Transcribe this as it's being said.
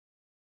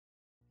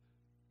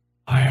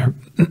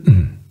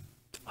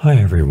Hi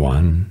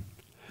everyone,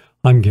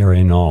 I'm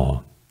Gary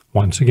Null.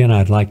 Once again,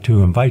 I'd like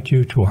to invite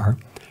you to our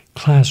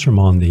Classroom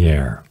on the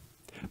Air.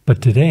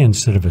 But today,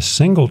 instead of a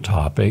single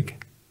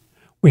topic,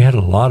 we had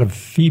a lot of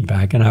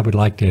feedback and I would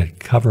like to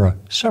cover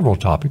several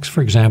topics.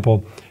 For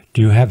example,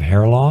 do you have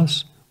hair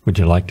loss? Would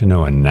you like to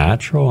know a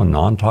natural and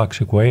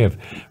non-toxic way of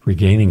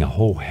regaining a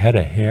whole head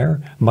of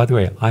hair? And by the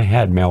way, I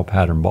had male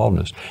pattern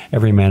baldness.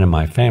 Every man in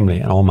my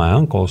family and all my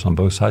uncles on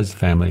both sides of the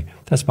family,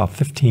 that's about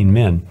 15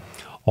 men,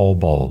 all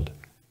bald.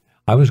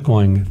 I was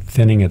going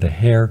thinning of the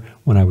hair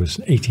when I was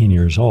 18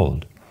 years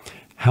old.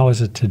 How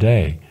is it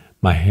today?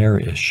 My hair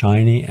is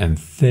shiny and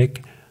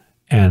thick,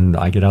 and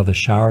I get out of the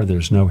shower,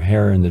 there's no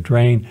hair in the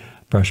drain,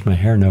 brush my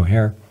hair, no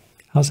hair.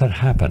 How's that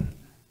happen?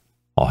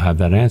 I'll have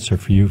that answer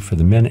for you for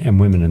the men and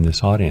women in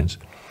this audience.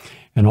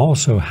 And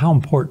also, how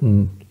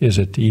important is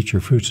it to eat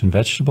your fruits and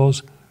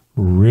vegetables?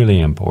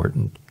 Really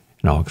important,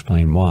 and I'll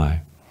explain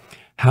why.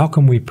 How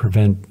can we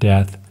prevent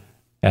death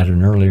at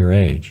an earlier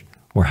age?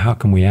 Or how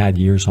can we add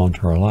years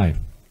onto our life?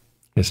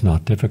 It's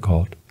not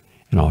difficult,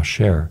 and I'll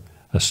share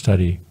a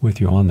study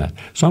with you on that.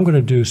 So I'm going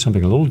to do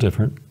something a little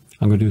different.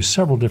 I'm going to do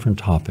several different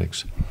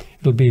topics.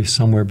 It'll be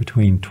somewhere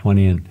between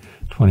 20 and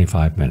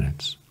 25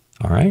 minutes.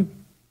 All right?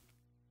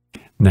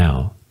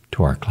 Now,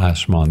 to our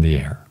Classroom on the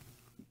Air.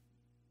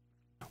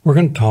 We're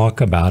going to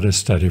talk about a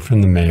study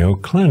from the Mayo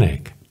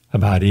Clinic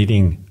about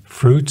eating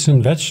fruits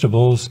and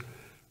vegetables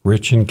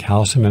rich in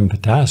calcium and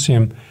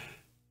potassium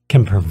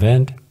can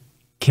prevent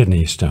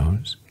kidney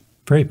stones.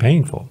 Very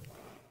painful.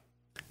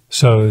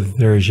 So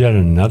there is yet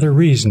another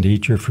reason to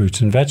eat your fruits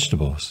and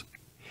vegetables.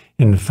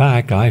 In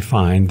fact, I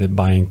find that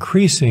by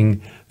increasing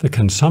the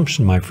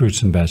consumption of my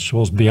fruits and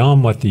vegetables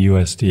beyond what the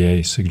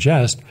USDA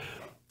suggests,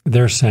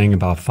 they're saying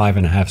about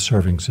 5.5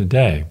 servings a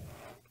day.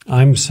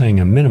 I'm saying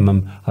a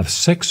minimum of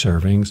 6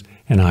 servings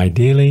and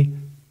ideally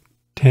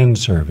 10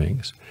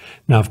 servings.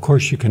 Now, of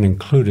course, you can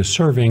include a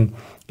serving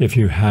if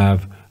you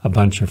have a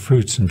bunch of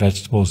fruits and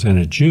vegetables in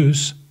a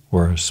juice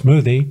or a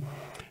smoothie,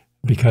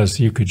 because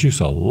you could use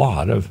a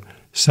lot of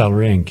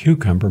celery and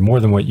cucumber,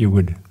 more than what you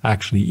would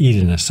actually eat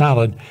in a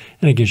salad,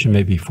 and it gives you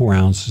maybe 4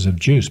 ounces of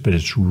juice, but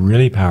it's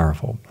really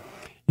powerful.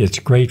 It's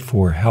great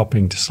for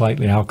helping to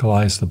slightly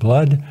alkalize the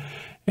blood,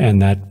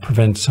 and that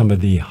prevents some of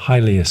the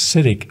highly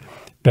acidic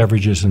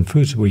beverages and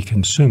foods that we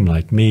consume,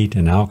 like meat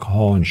and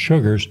alcohol and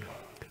sugars,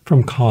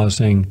 from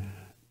causing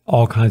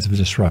all kinds of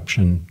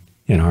disruption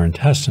in our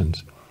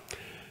intestines.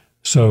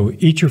 So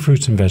eat your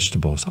fruits and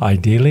vegetables,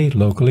 ideally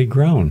locally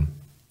grown.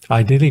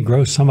 Ideally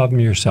grow some of them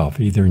yourself,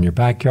 either in your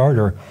backyard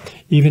or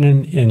even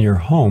in your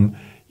home.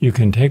 You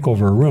can take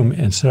over a room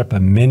and set up a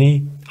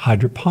mini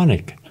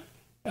hydroponic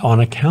on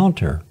a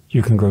counter.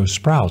 You can grow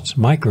sprouts,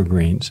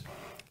 microgreens,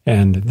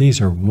 and these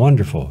are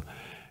wonderful.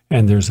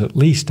 And there's at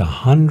least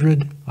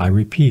 100, I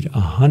repeat,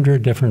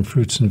 100 different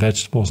fruits and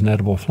vegetables and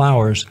edible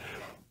flowers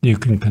you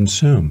can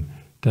consume.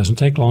 Doesn't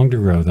take long to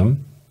grow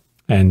them,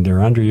 and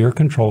they're under your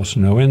control, so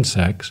no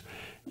insects,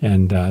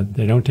 and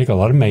they don't take a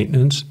lot of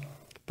maintenance,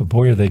 but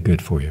boy, are they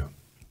good for you.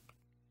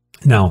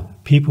 Now,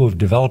 people who've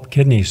developed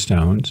kidney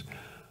stones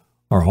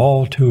are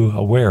all too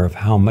aware of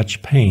how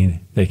much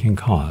pain they can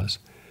cause,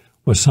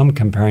 with some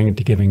comparing it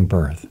to giving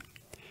birth.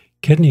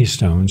 Kidney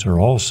stones are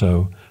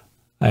also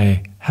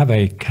have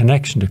a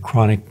connection to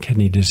chronic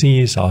kidney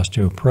disease,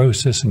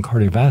 osteoporosis, and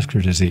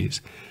cardiovascular disease.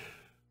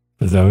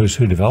 For those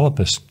who develop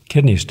a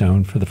kidney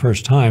stone for the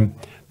first time,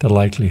 the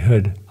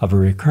likelihood of a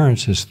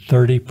recurrence is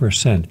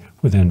 30%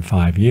 within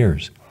 5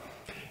 years.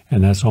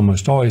 And that's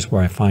almost always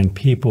where I find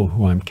people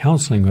who I'm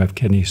counseling who have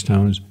kidney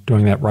stones,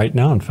 doing that right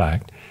now, in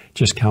fact.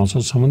 Just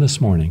counseled someone this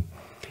morning.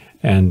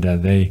 And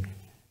they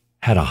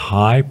had a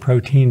high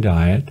protein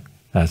diet.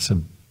 That's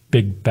a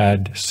big,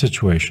 bad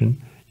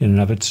situation in and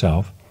of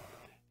itself.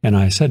 And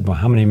I said, well,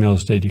 how many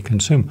meals did you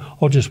consume?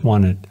 Oh, just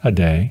one a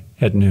day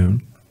at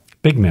noon,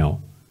 big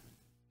meal.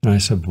 And I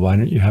said, why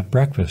don't you have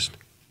breakfast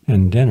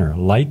and dinner,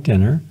 light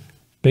dinner,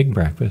 big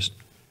breakfast,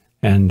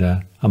 and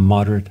a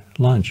moderate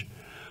lunch?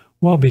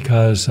 Well,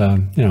 because, I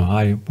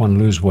want to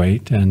lose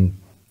weight, and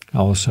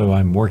also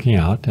I'm working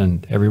out,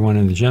 and everyone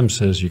in the gym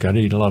says you got to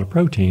eat a lot of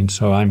protein,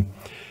 so I'm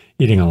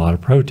eating a lot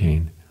of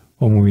protein.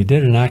 Well, when we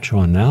did an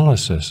actual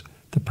analysis,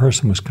 the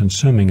person was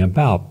consuming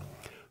about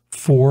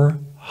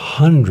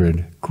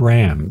 400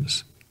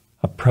 grams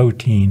of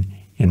protein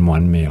in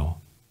one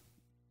meal.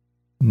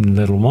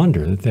 Little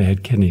wonder that they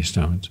had kidney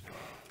stones.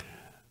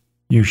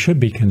 You should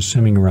be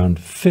consuming around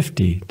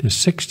 50 to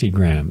 60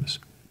 grams.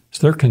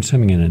 So they're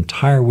consuming an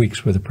entire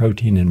week's worth of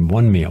protein in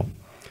one meal.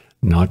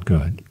 Not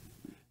good.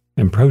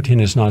 And protein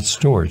is not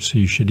stored, so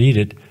you should eat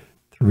it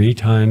 3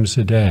 times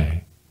a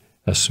day.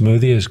 A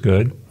smoothie is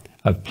good.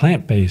 A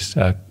plant-based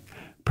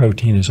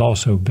protein is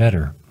also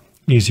better,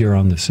 easier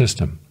on the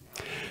system.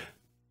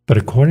 But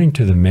according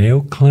to the Mayo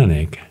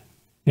Clinic,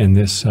 in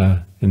this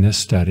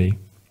study,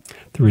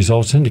 the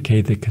results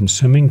indicate that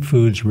consuming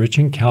foods rich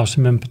in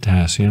calcium and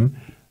potassium,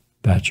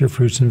 that's your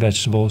fruits and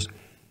vegetables,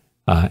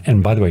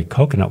 and by the way,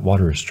 coconut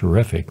water is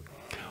terrific.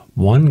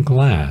 1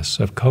 glass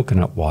of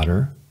coconut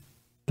water,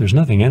 there's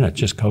nothing in it,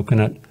 just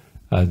coconut,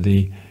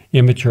 the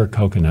immature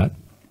coconut,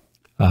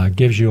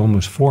 gives you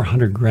almost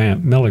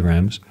 400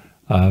 milligrams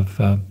of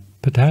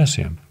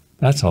potassium.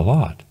 That's a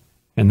lot,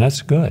 and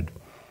that's good.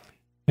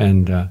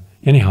 And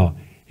anyhow,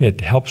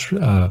 it helps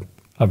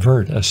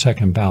avert a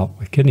second bout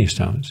with kidney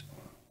stones.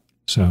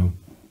 So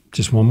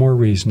just one more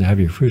reason to have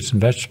your fruits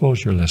and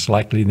vegetables. You're less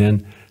likely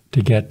then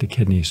to get the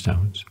kidney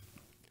stones,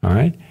 all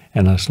right,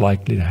 and less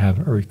likely to have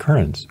a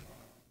recurrence.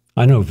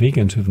 I know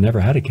vegans who've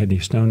never had a kidney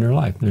stone in their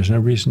life. There's no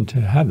reason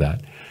to have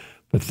that.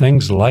 But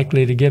things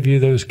likely to give you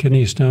those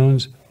kidney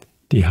stones: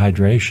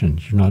 dehydration.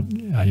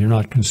 You're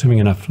not consuming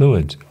enough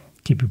fluids.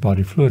 Keep your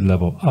body fluid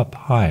level up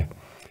high.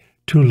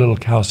 Too little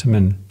calcium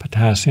and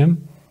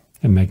potassium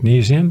and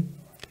magnesium,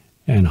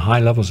 and high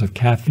levels of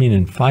caffeine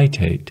and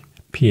phytate,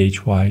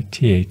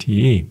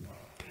 P-H-Y-T-A-T-E.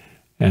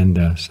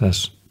 And so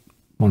that's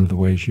one of the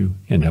ways you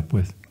end up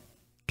with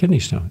kidney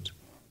stones.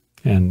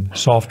 And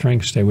soft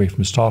drinks, stay away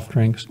from soft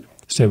drinks.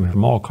 Stay away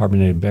from all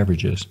carbonated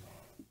beverages.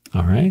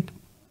 All right?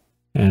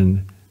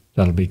 And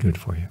that'll be good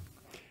for you.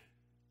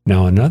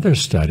 Now, another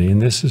study,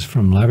 and this is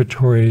from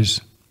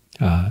laboratories,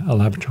 a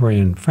laboratory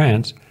in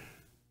France,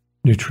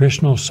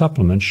 nutritional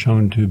supplements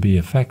shown to be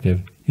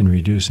effective in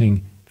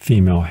reducing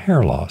female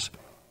hair loss.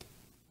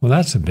 Well,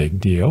 that's a big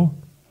deal.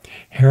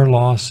 Hair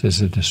loss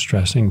is a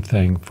distressing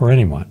thing for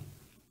anyone.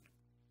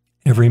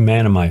 Every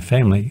man in my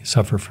family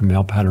suffered from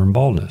male pattern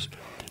baldness.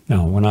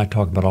 Now, when I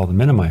talk about all the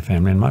men in my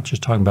family, I'm not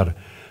just talking about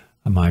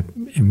my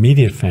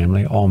immediate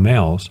family, all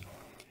males,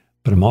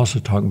 but I'm also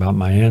talking about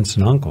my aunts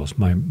and uncles,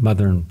 my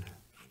mother and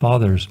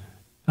father's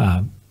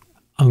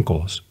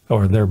uncles,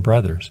 or their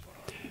brothers.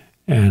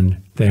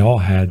 And they all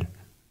had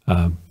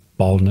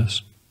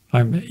baldness.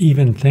 I'm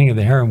even thinking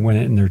the hair went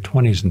in their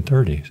 20s and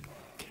 30s.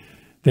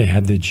 They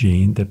had the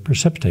gene that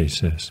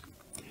precipitates this.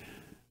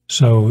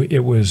 So it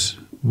was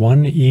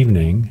one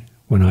evening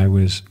when I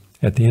was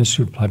at the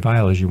Institute of Applied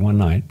Biology one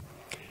night,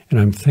 and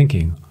I'm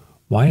thinking,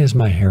 why is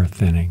my hair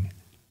thinning?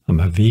 I'm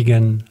a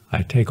vegan.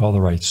 I take all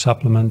the right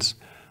supplements.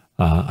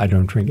 I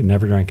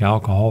never drink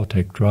alcohol,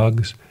 take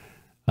drugs.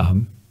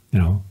 I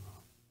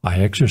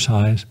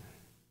exercise.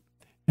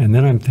 And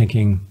then I'm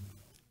thinking,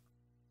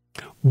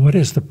 what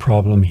is the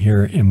problem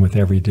here and with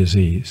every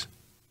disease?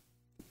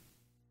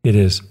 It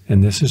is,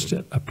 and this is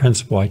a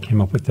principle I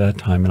came up with at that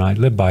time, and I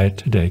live by it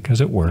today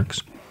because it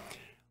works.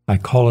 I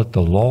call it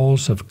the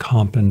laws of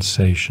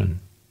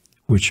compensation,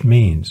 which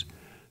means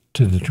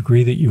to the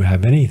degree that you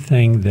have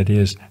anything that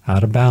is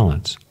out of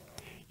balance,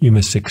 you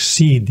must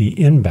exceed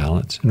the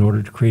imbalance in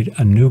order to create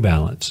a new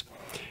balance.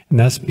 And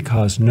that's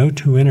because no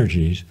two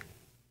energies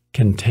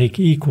can take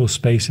equal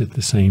space at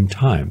the same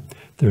time.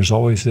 There's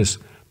always this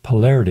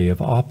polarity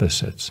of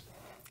opposites,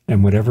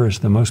 and whatever is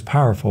the most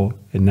powerful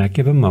in that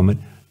given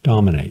moment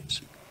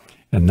dominates.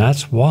 And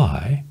that's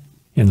why,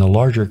 in the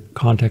larger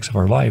context of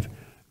our life,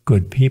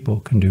 good people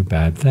can do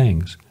bad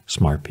things.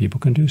 Smart people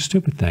can do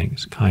stupid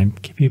things.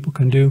 Kind people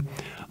can do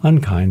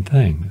unkind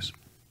things.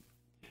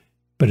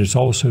 But it's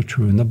also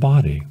true in the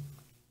body.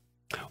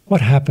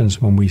 What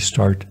happens when we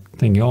start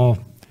thinking, oh,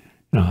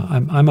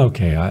 I'm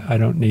okay. I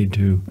don't need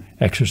to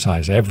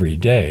exercise every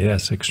day.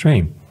 That's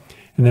extreme.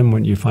 And then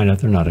when you find out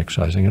they're not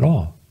exercising at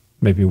all,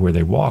 maybe where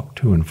they walk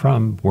to and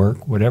from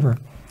work, whatever,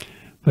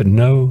 but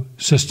no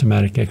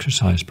systematic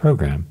exercise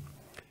program.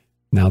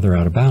 Now they're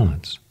out of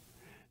balance.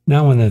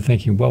 Now when they're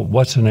thinking, well,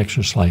 what's an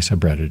extra slice of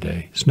bread a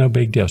day? It's no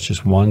big deal. It's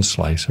just one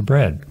slice of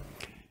bread.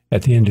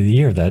 At the end of the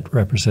year, that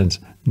represents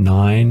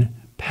 9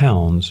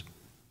 pounds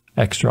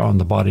extra on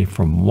the body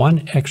from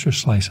one extra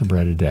slice of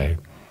bread a day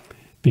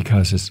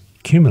because it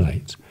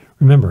accumulates.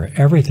 Remember,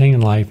 everything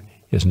in life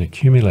is an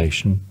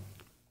accumulation.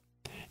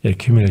 An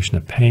accumulation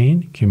of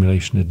pain,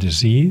 accumulation of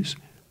disease,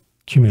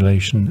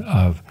 accumulation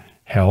of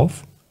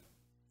health,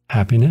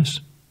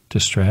 happiness,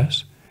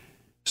 distress.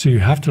 So you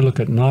have to look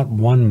at not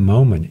one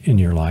moment in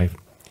your life,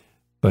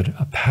 but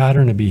a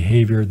pattern of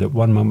behavior that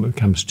one moment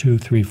becomes 2,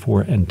 3,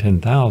 4, and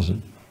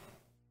 10,000.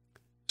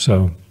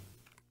 So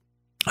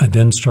I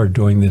then started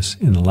doing this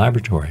in the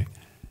laboratory.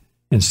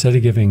 Instead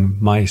of giving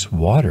mice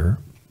water,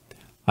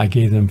 I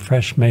gave them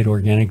fresh-made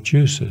organic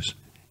juices,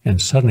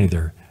 and suddenly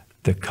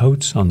the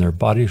coats on their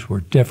bodies were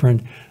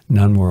different.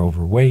 None were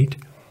overweight,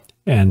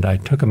 and I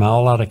took them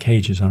all out of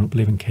cages. I don't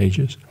believe in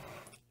cages.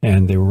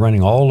 And they were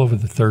running all over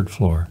the 3rd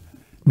floor.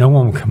 No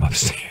one would come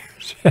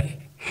upstairs.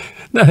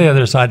 Now the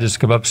other scientists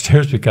come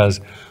upstairs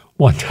because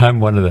one time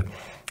one of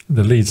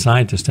the lead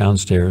scientists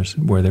downstairs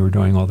where they were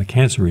doing all the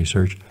cancer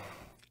research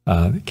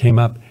came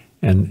up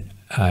and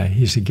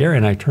he said, Gary,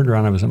 and I turned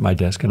around, I was at my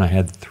desk, and I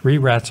had 3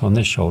 rats on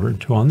this shoulder and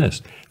 2 on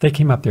this. They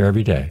came up there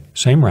every day,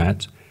 same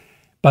rats.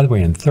 By the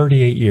way, in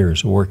 38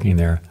 years of working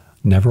there,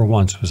 never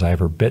once was I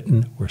ever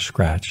bitten or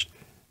scratched,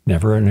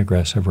 never an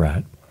aggressive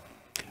rat.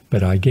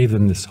 But I gave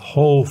them this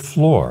whole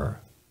floor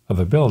of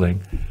a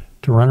building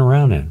to run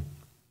around in.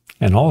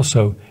 And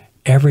also,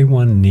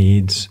 everyone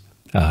needs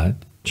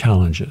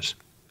challenges.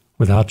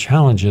 Without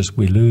challenges,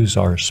 we lose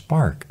our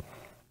spark.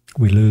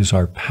 We lose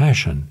our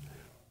passion.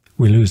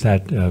 We lose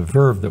that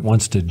verve that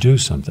wants to do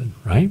something,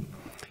 right?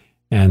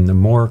 And the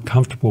more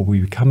comfortable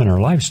we become in our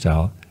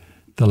lifestyle,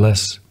 the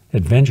less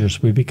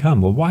adventurous we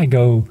become. Well, why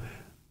go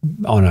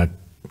on a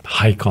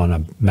hike on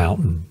a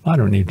mountain. I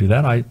don't need to do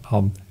that.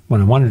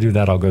 When I want to do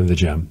that, I'll go to the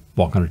gym,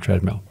 walk on a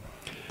treadmill.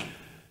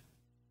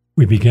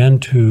 We began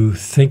to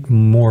think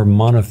more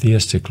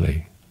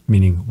monotheistically,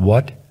 meaning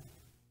what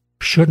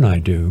shouldn't I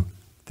do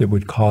that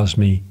would cause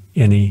me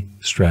any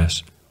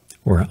stress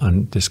or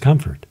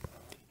discomfort?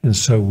 And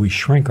so we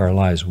shrink our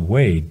lives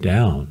way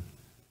down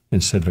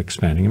instead of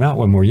expanding them out.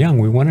 When we're young,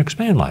 we want to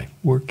expand life.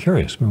 We're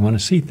curious. We want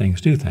to see things,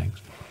 do things.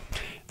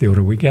 The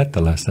older we get,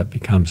 the less that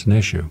becomes an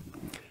issue.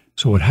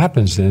 So what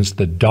happens is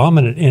the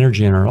dominant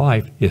energy in our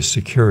life is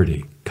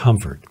security,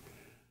 comfort.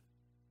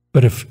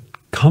 But if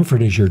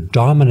comfort is your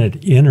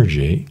dominant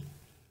energy,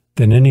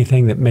 then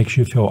anything that makes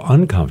you feel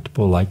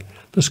uncomfortable, like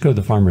let's go to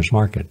the farmer's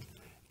market,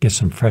 get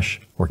some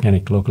fresh,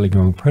 organic, locally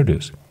grown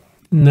produce.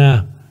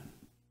 Nah,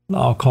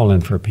 I'll call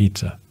in for a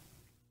pizza.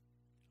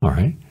 All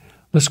right,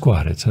 let's go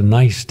out. It's a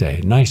nice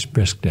day, nice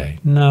brisk day.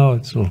 No,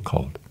 it's a little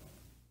cold.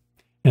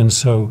 And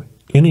so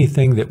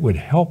anything that would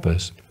help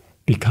us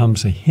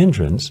becomes a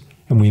hindrance,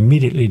 and we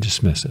immediately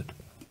dismiss it.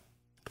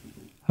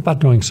 How about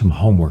doing some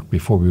homework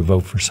before we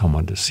vote for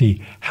someone to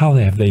see how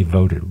have they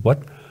voted?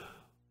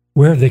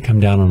 Where have they come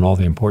down on all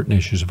the important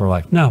issues of our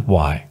life? Now,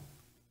 why?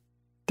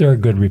 They're a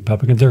good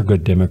Republican. They're a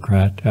good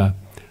Democrat.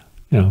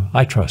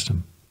 I trust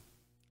them.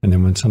 And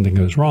then when something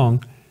goes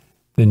wrong,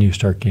 then you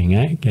start getting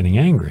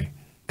angry.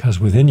 Because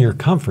within your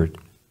comfort,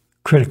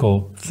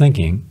 critical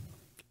thinking,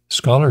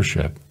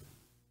 scholarship,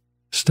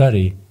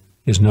 study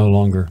is no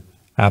longer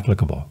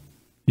applicable.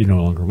 You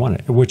no longer want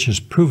it, which is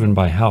proven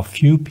by how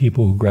few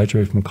people who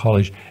graduate from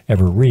college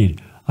ever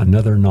read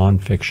another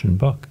nonfiction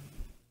book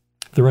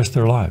the rest of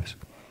their lives.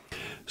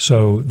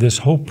 So this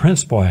whole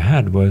principle I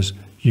had was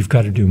you've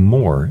got to do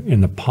more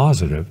in the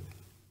positive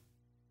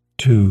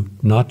to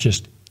not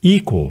just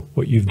equal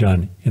what you've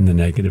done in the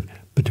negative,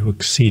 but to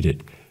exceed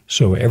it.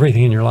 So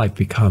everything in your life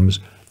becomes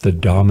the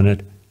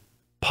dominant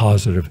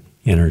positive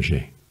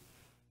energy.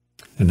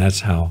 And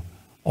that's how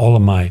all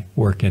of my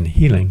work in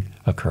healing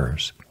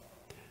occurs.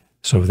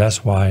 So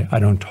that's why I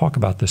don't talk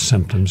about the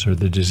symptoms or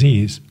the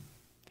disease.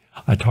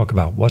 I talk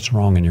about what's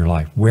wrong in your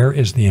life. Where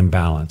is the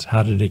imbalance?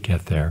 How did it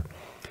get there?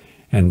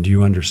 And do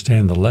you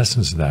understand the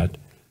lessons of that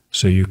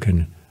so you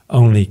can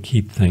only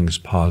keep things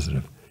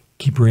positive?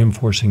 Keep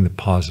reinforcing the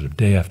positive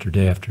day after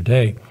day after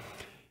day,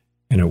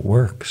 and it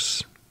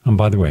works. And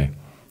by the way,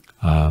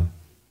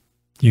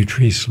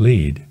 Utrice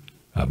Lead,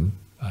 an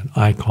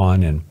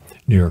icon in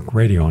New York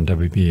radio on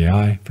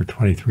WBAI for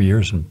 23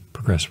 years and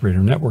Progressive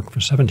Radio Network for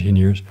 17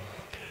 years,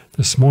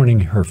 this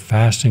morning her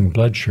fasting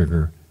blood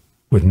sugar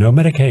with no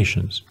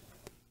medications,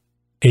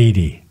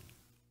 80.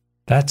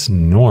 That's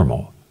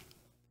normal.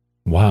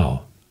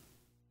 Wow.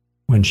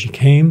 When she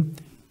came,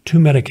 2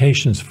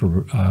 medications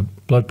for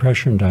blood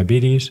pressure and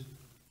diabetes,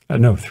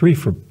 3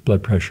 for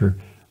blood pressure,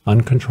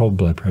 uncontrolled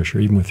blood pressure,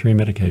 even with 3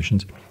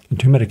 medications, and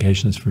 2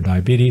 medications for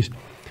diabetes.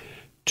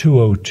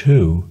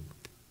 202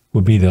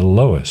 would be the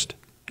lowest,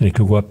 and it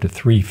could go up to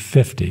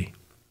 350.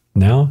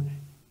 Now,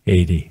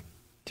 80.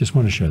 Just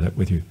want to share that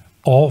with you.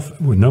 All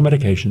with no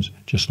medications,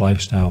 just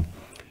lifestyle,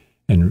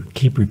 and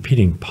keep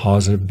repeating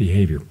positive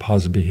behavior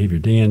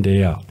day in,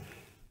 day out,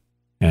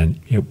 and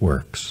it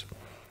works.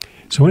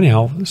 So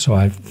anyhow,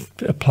 I've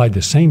applied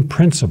the same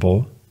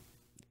principle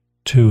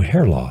to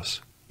hair loss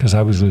because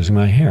I was losing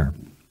my hair.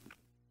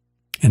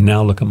 And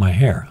now look at my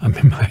hair. I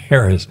mean, my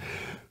hair is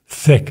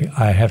thick.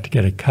 I have to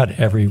get it cut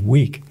every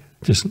week.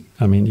 You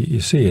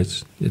see,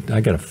 I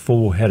got a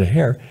full head of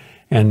hair,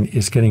 and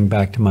it's getting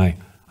back to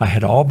I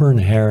had auburn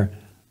hair,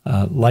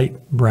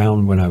 light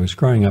brown when I was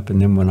growing up,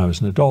 and then when I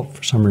was an adult,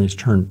 for some reason,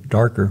 it turned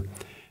darker.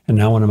 And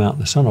now when I'm out in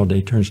the sun all day,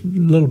 it turns a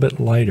little bit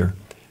lighter.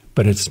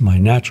 But it's my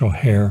natural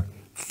hair,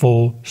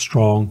 full,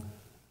 strong.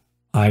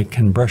 I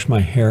can brush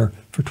my hair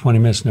for 20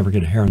 minutes, never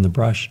get a hair in the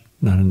brush,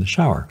 not in the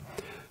shower.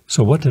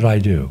 So what did I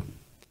do?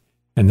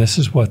 And this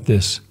is what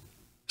this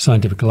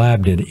scientific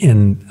lab did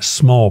in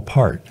small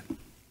part.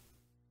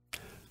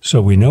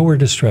 So we know we're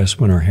distressed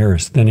when our hair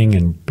is thinning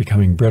and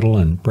becoming brittle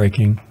and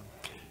breaking,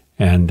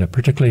 and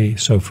particularly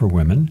so for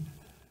women.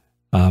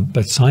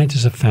 But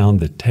scientists have found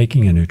that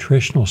taking a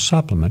nutritional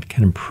supplement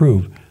can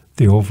improve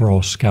the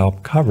overall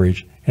scalp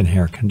coverage and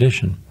hair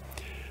condition.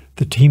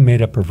 The team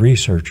made up of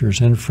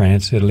researchers in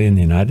France, Italy, and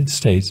the United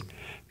States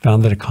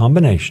found that a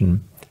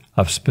combination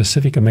of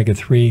specific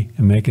omega-3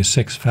 and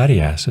omega-6 fatty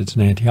acids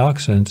and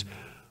antioxidants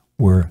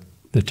were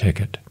the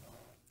ticket.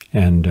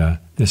 And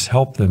this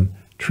helped them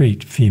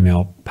treat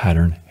female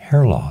pattern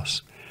hair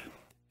loss.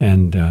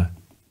 And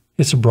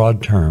it's a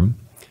broad term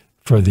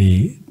for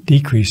the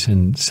decrease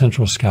in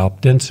central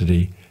scalp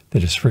density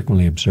that is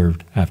frequently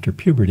observed after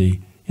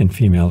puberty in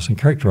females and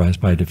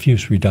characterized by a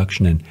diffuse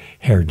reduction in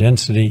hair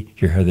density,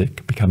 your hair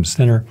that becomes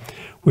thinner,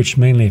 which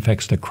mainly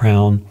affects the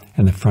crown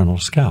and the frontal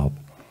scalp.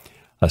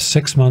 A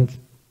 6-month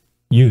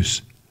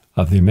use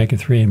of the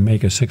omega-3 and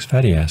omega-6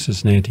 fatty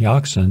acids and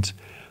antioxidants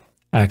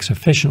acts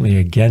efficiently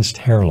against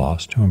hair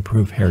loss to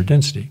improve hair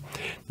density.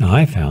 Now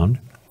I found,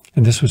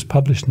 and this was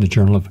published in the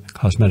Journal of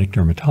Cosmetic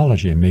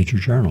Dermatology, a major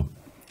journal,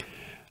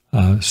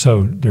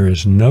 so there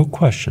is no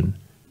question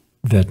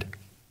that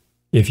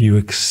If you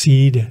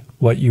exceed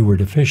what you were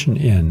deficient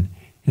in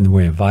the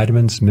way of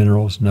vitamins,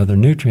 minerals, and other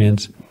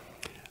nutrients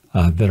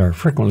that are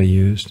frequently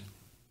used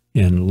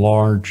in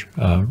large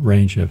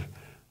range of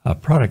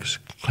products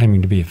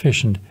claiming to be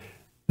efficient,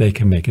 they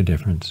can make a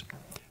difference.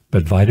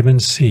 But vitamin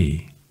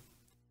C,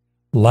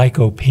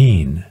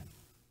 lycopene,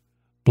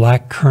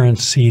 black currant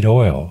seed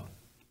oil,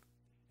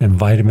 and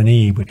vitamin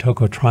E with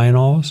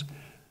tocotrienols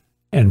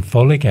and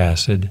folic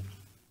acid,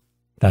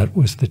 that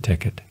was the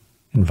ticket,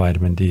 and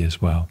vitamin D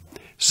as well.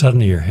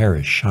 Suddenly your hair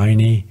is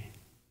shiny,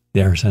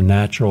 there's a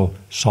natural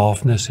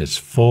softness, it's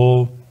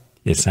full,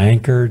 it's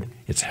anchored,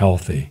 it's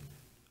healthy.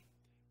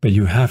 But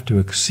you have to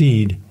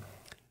exceed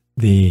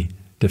the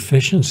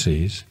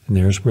deficiencies, and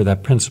there's where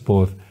that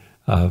principle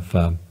of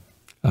the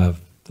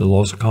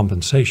laws of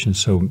compensation.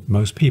 So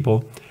most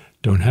people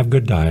don't have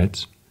good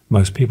diets,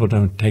 most people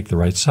don't take the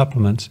right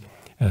supplements.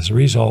 As a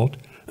result,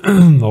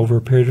 over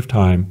a period of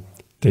time,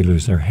 they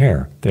lose their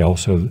hair. They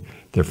also,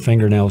 their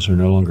fingernails are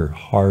no longer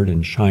hard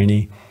and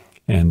shiny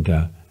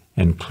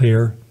and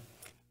clear,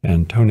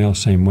 and toenails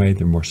same way.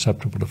 They're more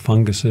susceptible to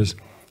funguses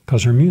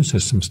because their immune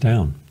system's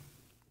down.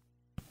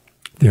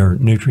 They're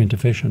nutrient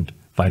deficient.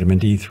 Vitamin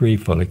D3,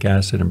 folic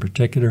acid in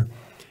particular,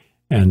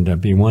 and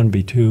B1,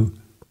 B2,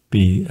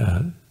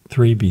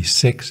 B3,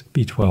 B6,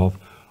 B12,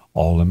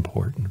 all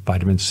important.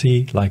 Vitamin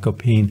C,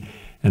 lycopene,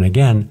 and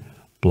again,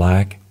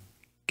 black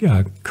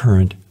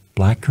currant,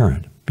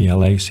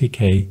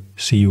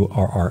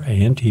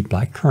 B-L-A-C-K-C-U-R-R-A-N-T,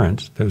 black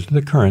currants. Those are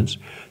the currants.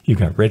 You've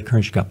got red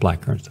currants, you've got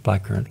black currants, the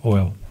black currant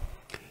oil.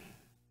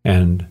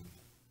 And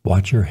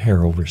watch your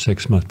hair over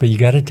 6 months. But you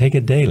got to take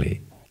it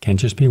daily. Can't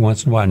just be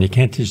once in a while. And you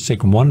can't just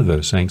take one of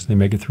those things, the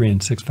omega-3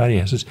 and 6 fatty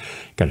acids.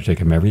 You've got to take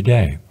them every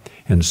day.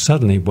 And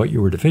suddenly what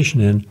you were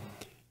deficient in,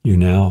 you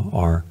now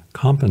are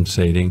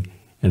compensating,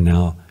 and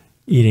now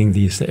eating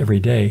these every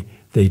day,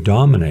 they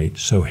dominate.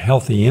 So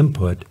healthy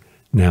input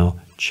now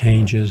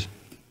changes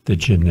the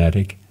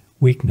genetic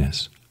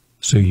weakness.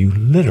 So you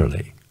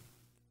literally,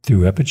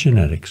 through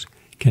epigenetics,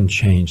 can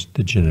change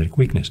the genetic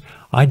weakness.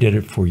 I did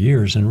it for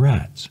years in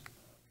rats.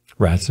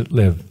 Rats that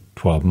live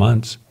 12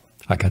 months,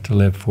 I got to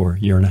live for a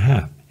year and a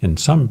half. In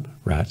some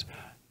rats,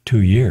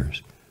 2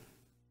 years.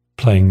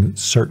 Playing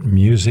certain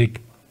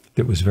music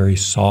that was very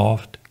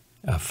soft,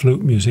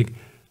 flute music,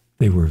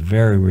 they were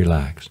very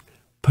relaxed.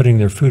 Putting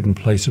their food in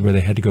places where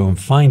they had to go and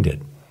find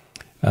it.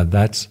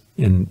 That's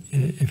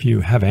if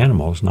you have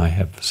animals, and I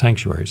have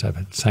sanctuaries. I've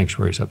had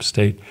sanctuaries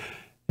upstate,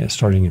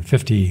 starting in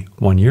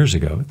 51 years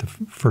ago at the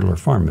Fertile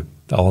Farm.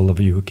 All of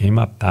you who came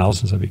up,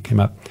 thousands of you came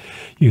up,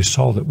 you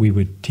saw that we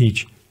would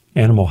teach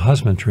animal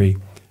husbandry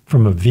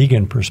from a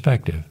vegan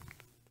perspective,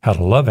 how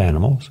to love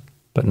animals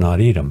but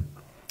not eat them.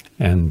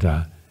 And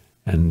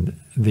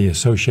the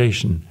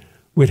association,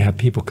 we'd have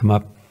people come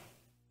up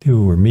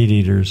who were meat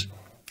eaters,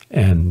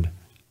 and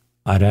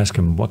I'd ask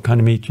them, what kind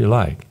of meat do you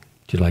like?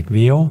 Do you like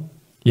veal?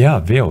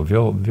 Yeah, veal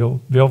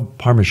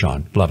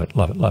Parmesan. Love it,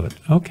 love it, love it.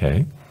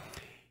 Okay.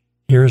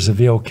 Here's a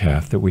veal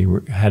calf that we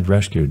had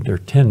rescued. There are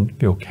 10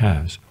 veal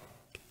calves.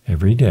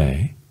 Every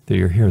day that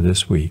you're here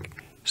this week,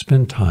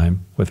 spend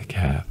time with a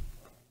calf.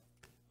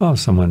 Well,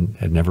 someone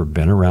had never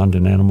been around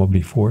an animal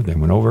before. They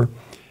went over,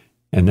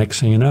 and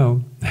next thing you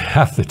know,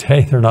 half the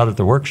day they're not at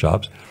the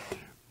workshops.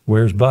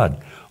 Where's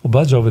Bud? Well,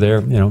 Bud's over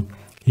there,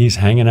 he's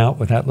hanging out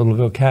with that little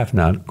veal calf.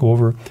 Now go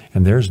over,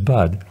 and there's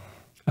Bud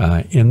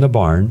in the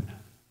barn,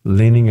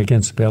 leaning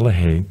against a bale of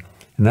hay,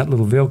 and that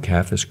little veal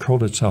calf has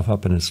curled itself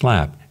up in its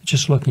lap,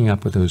 just looking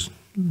up with those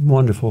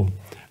wonderful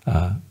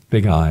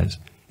big eyes.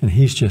 And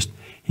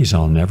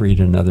I'll never eat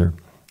another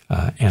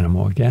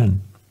animal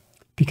again,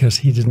 because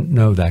he didn't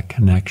know that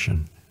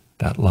connection,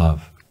 that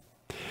love.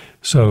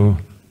 So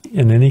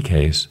in any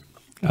case,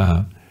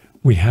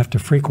 we have to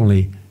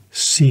frequently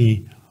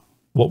see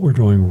what we're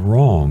doing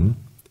wrong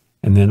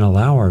and then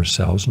allow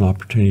ourselves an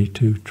opportunity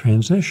to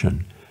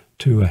transition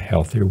to a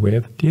healthier way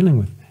of dealing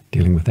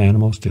with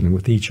animals, dealing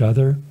with each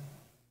other.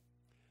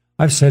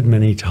 I've said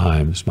many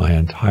times my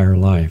entire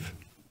life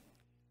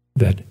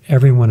that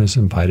everyone is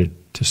invited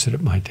to sit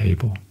at my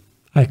table.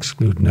 I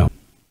exclude no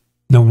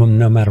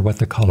matter what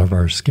the color of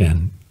our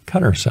skin.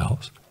 Cut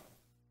ourselves.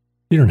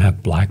 You don't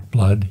have black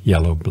blood,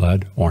 yellow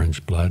blood,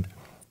 orange blood.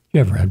 You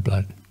have red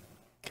blood.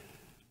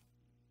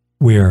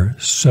 We are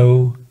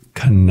so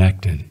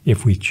connected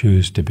if we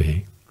choose to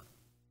be.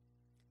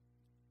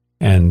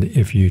 And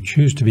if you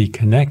choose to be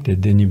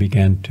connected, then you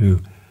begin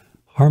to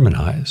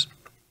harmonize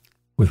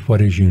with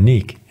what is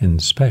unique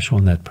and special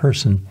in that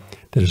person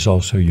that is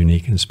also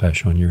unique and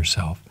special in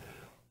yourself.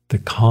 The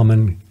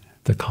common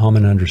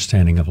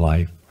understanding of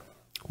life.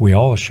 We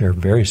all share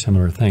very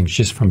similar things,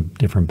 just from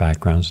different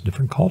backgrounds,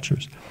 different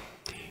cultures.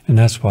 And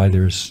that's why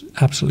there's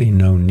absolutely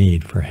no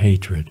need for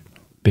hatred,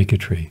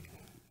 bigotry,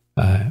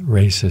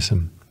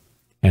 racism,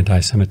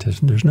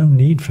 anti-Semitism. There's no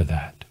need for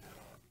that.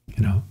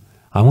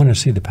 I want to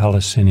see the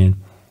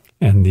Palestinian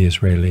and the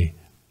Israeli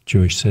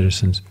Jewish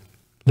citizens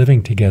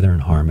living together in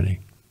harmony.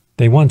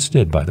 They once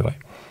did, by the way,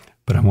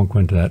 but I won't go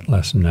into that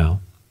lesson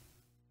now.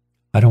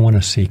 I don't want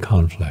to see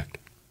conflict.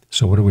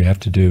 So what do we have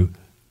to do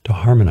to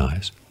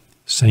harmonize?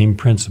 Same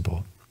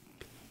principle.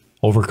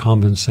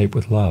 Overcompensate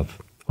with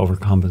love.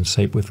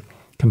 Overcompensate with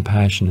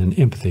compassion and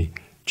empathy.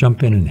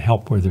 Jump in and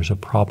help where there's a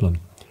problem.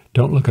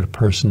 Don't look at a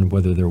person,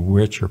 whether they're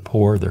rich or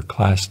poor, their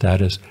class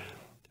status,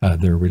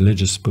 their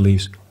religious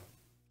beliefs.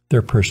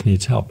 Their person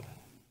needs help.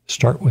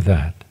 Start with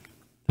that.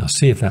 Now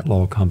see if that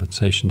law of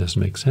compensation doesn't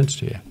make sense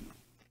to you.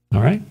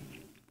 All right?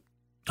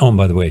 Oh, and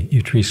by the way,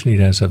 Utrice Lead,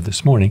 as of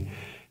this morning,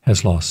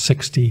 has lost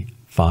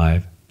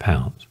 65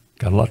 pounds.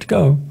 Got a lot to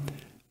go,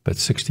 but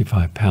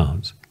 65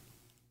 pounds.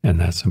 And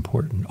that's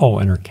important. Oh,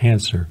 and her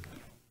cancer,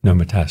 no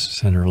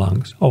metastasis in her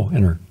lungs. Oh,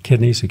 and her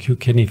kidneys, acute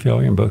kidney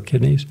failure in both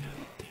kidneys.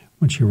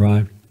 When she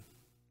arrived,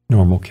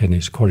 normal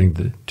kidneys, according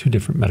to 2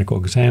 different medical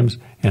exams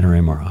and her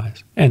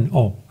MRIs. And,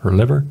 oh, her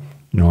liver,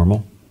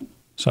 normal.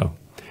 So,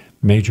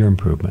 major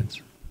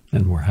improvements,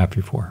 and we're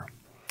happy for her.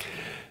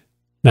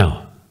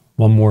 Now,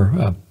 one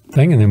more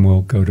thing, and then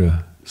we'll go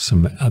to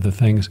some other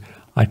things.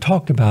 I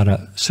talked about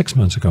 6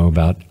 months ago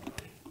about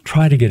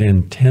try to get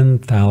in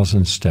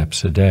 10,000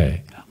 steps a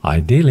day.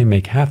 Ideally,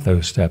 make half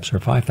those steps, or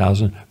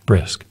 5,000,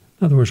 brisk.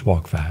 In other words,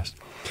 walk fast.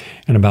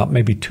 And about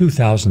maybe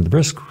 2,000 of the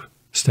brisk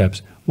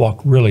steps,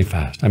 walk really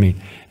fast. I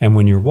mean, and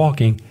when you're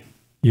walking,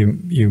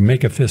 you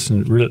make a fist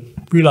and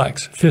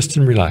relax, fist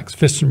and relax,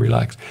 fist and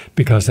relax,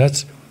 because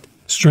that's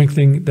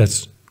strengthening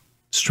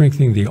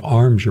the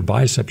arms, your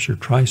biceps, your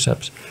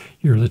triceps,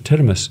 your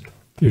latissimus,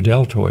 your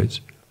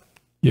deltoids.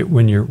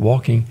 When you're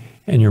walking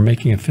and you're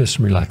making a fist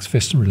and relax,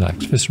 fist and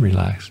relax, fist and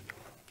relax,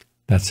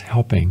 that's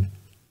helping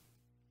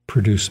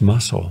produce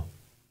muscle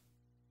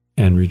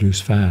and reduce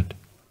fat.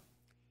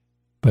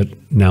 But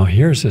now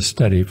here's a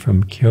study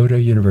from Kyoto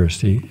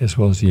University, as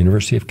well as the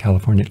University of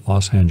California at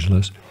Los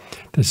Angeles,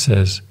 that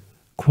says,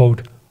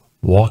 quote,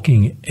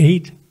 walking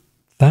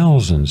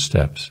 8,000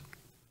 steps,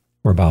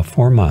 or about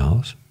 4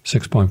 miles,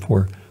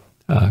 6.4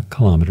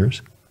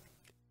 kilometers,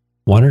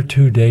 1 or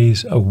 2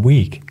 days a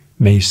week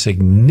may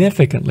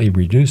significantly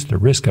reduce the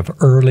risk of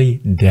early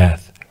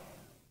death.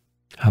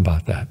 How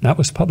about that? That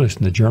was published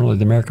in the Journal of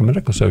the American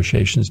Medical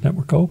Association's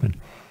Network Open.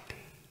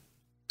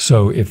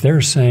 So if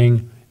they're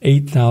saying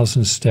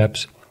 8,000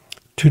 steps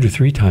 2 to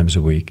 3 times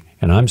a week,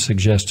 and I'm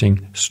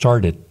suggesting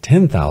start at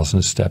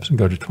 10,000 steps and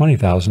go to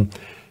 20,000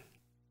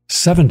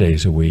 7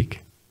 days a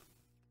week,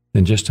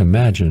 then just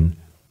imagine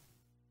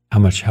how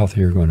much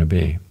healthier you're going to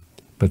be.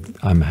 But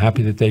I'm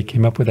happy that they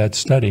came up with that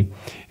study.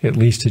 At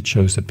least it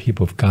shows that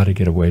people have got to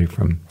get away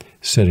from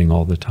sitting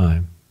all the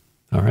time.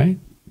 All right?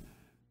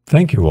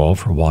 Thank you all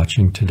for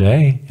watching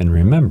today. And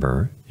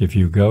remember, if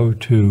you go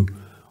to,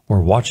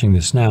 or watching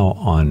this now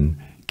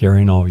on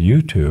Gary Null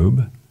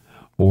YouTube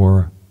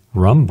or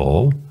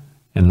Rumble,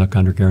 and look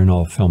under Gary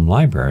Null Film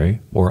Library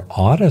or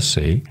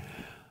Odysee,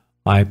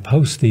 I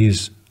post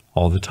these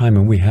all the time,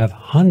 and we have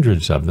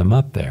hundreds of them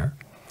up there.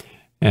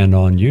 And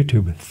on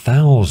YouTube,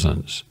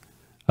 thousands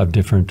of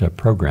different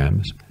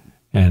programs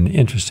and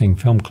interesting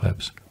film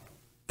clips.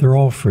 They're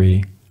all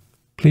free.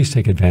 Please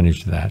take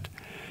advantage of that.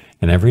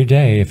 And every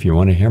day, if you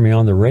want to hear me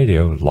on the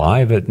radio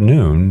live at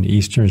noon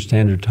Eastern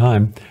Standard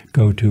Time,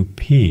 go to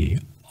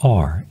PRN.Live.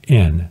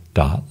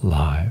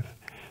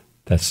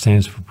 That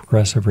stands for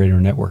Progressive Radio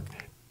Network,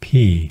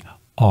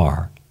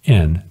 PRN.Live.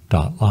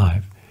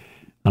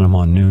 And I'm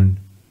on noon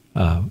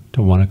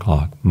to 1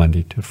 o'clock,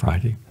 Monday to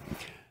Friday.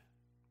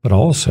 But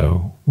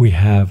also, we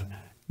have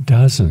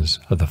dozens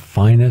of the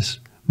finest,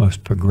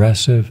 most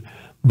progressive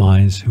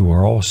minds who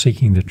are all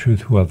seeking the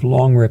truth, who have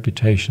long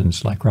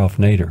reputations, like Ralph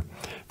Nader,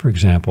 for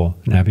example,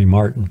 and Abby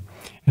Martin,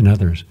 and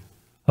others,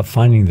 of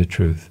finding the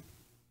truth.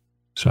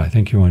 So I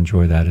think you'll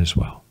enjoy that as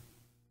well.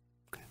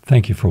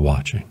 Thank you for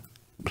watching.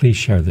 Please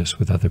share this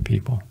with other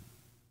people.